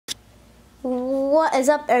What is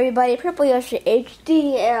up, everybody? Purple Yoshi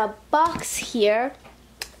HD in a box here,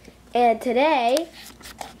 and today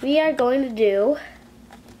we are going to do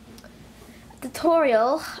a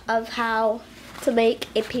tutorial of how to make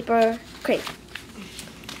a paper crane.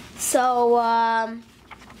 So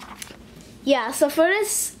yeah, so for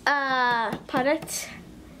this product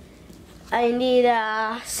I need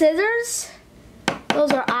scissors.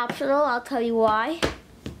 Those are optional, I'll tell you why.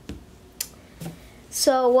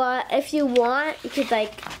 So if you want, you could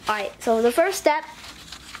alright, so the first step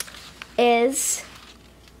is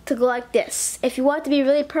to go like this. If you want it to be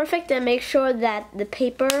really perfect, then make sure that the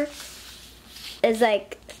paper is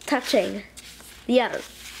touching the other.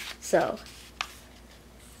 So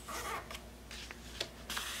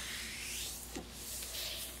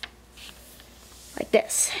like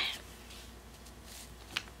this.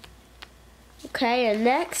 Okay, and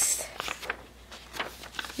next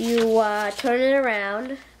you turn it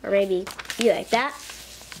around, or maybe be like that.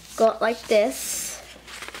 Go up like this,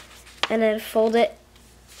 and then fold it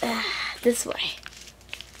this way.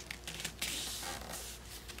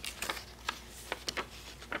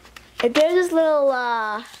 If there's this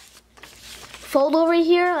little fold over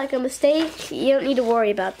here, like a mistake, you don't need to worry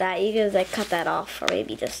about that. You can just cut that off, or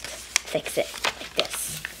maybe just fix it like this.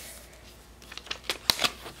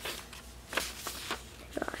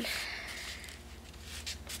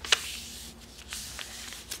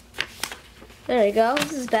 There you go,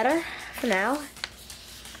 this is better for now.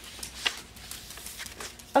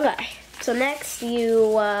 Okay, so next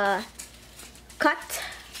you cut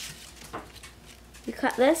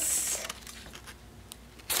this.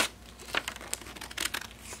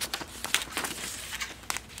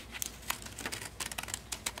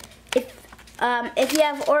 If you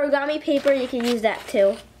have origami paper, you can use that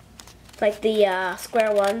too. Like the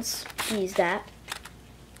square ones, use that.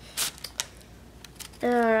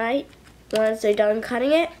 Alright. Once you're done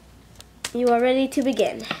cutting it, you are ready to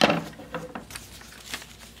begin.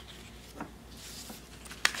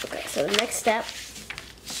 Okay, so the next step,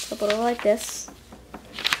 flip it over like this,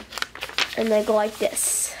 and then go like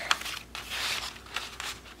this.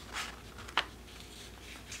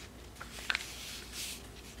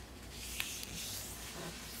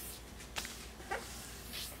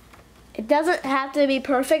 It doesn't have to be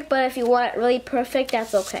perfect, but if you want it really perfect,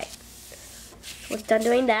 that's okay. Once done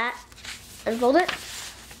doing that, unfold it,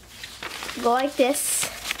 go like this,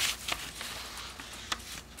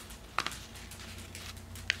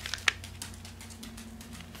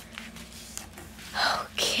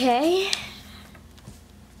 okay,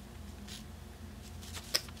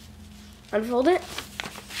 unfold it,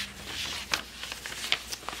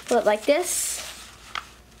 put it like this,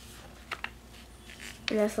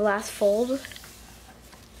 and that's the last fold.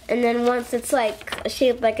 And then once it's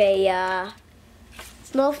shaped like a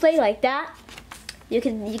snowflake like that, you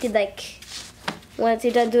could once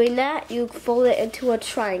you're done doing that, you fold it into a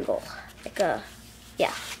triangle,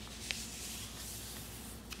 yeah.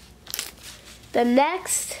 Then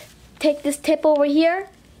next, take this tip over here,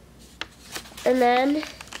 and then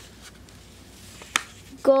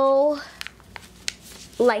go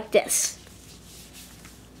like this.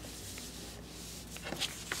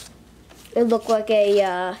 It looked like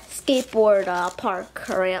a skateboard park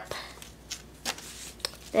ramp.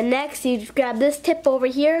 And next, you grab this tip over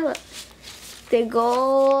here. They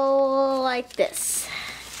go like this.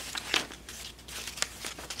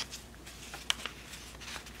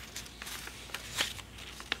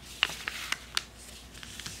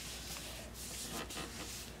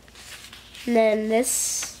 And then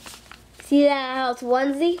this, see that how it's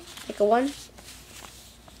onesie, like a one?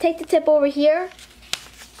 Take the tip over here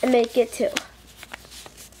and make it two.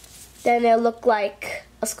 Then it'll look like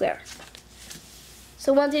a square.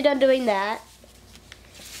 So once you're done doing that,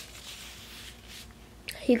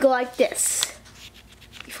 you go like this.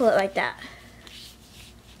 You fold it like that.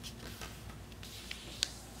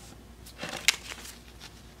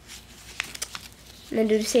 And then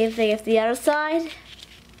do the same thing with the other side.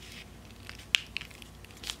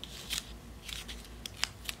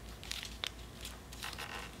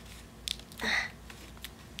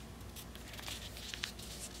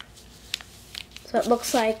 So it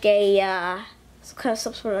looks like a kind of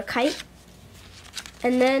some sort of kite.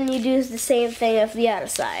 And then you do the same thing with the other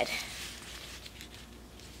side.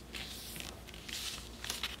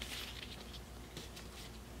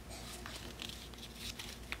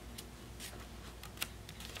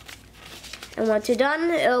 And once you're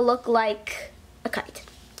done, it'll look like a kite.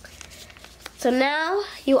 So now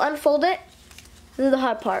you unfold it. This is the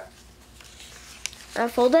hard part.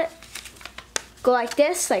 Unfold it. Go like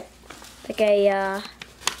this, like a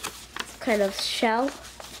kind of shell.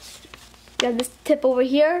 You have this tip over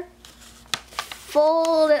here.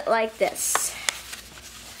 Fold it like this.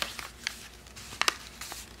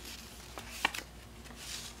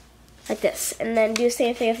 Like this. And then do the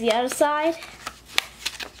same thing with the other side.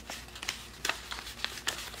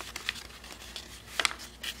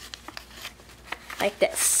 Like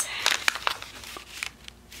this.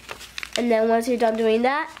 And then once you're done doing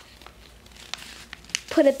that,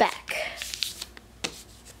 put it back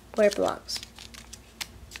where it belongs.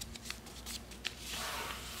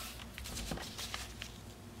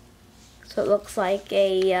 So it looks like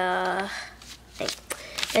a thing.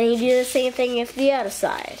 And you do the same thing with the other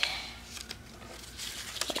side.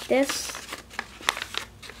 Like this.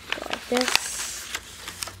 Like this.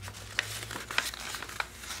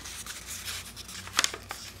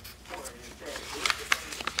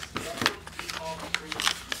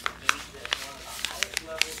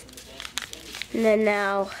 And then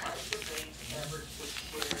now,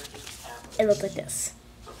 it looks like this.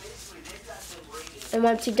 And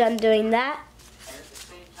once you're done doing that,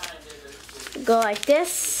 go like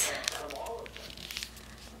this.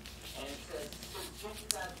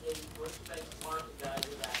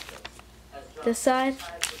 This side.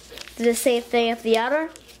 Do the same thing with the other.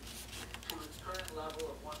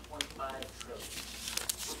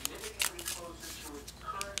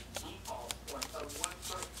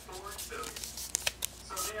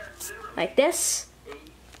 Like this.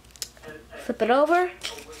 Flip it over.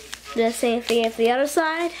 Do the same thing with the other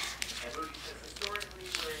side.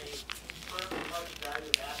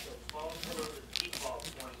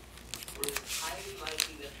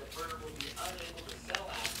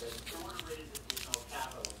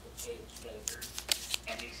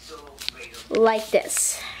 Like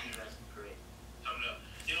this.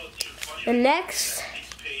 And next,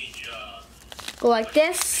 go like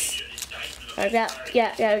this. Like that.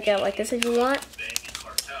 Yeah, go like this if you want.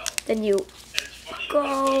 Then you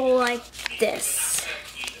go like this.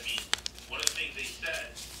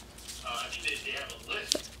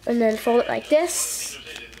 And then fold it like this.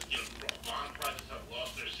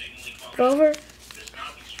 Go over.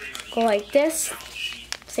 Go like this.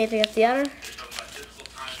 Same thing with the other.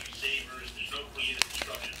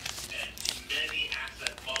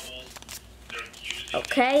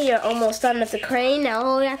 Okay, you're almost done with the crane. Now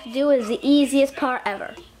all you have to do is the easiest part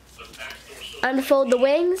ever. Unfold the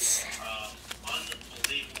wings.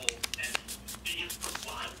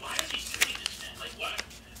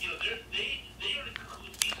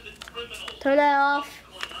 Turn that off.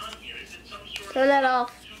 Turn that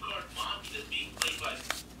off.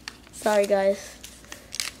 Sorry guys.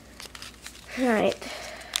 Alright.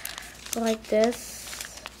 Like this.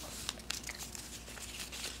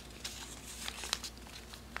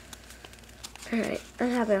 Alright,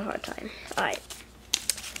 I'm having a hard time. Alright.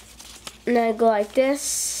 And then I go like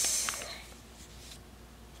this.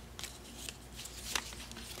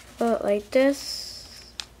 Go like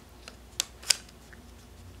this.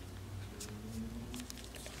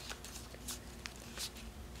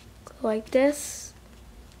 Go like this.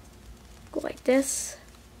 Go like this.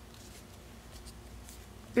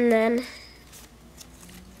 And then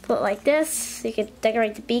put it like this. You can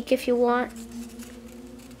decorate the beak if you want.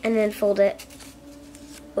 And then fold it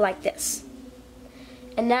like this.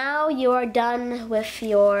 And now you are done with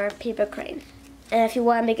your paper crane. And if you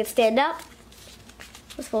want to make it stand up,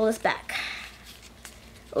 let's fold this back.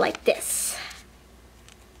 Like this.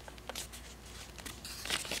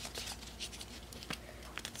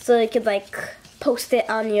 So you could like post it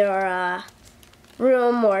on your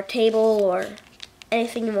room or table or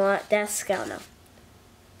anything you want, desk, I don't know,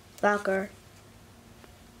 locker.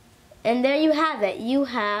 And there you have it. You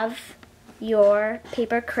have your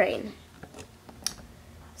paper crane.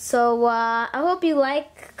 So I hope you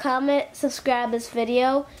like, comment, subscribe this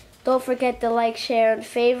video. Don't forget to like, share, and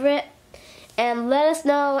favorite. And let us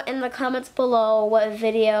know in the comments below what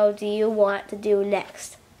video do you want to do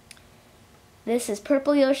next. This is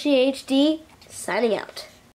Purple Yoshi HD signing out.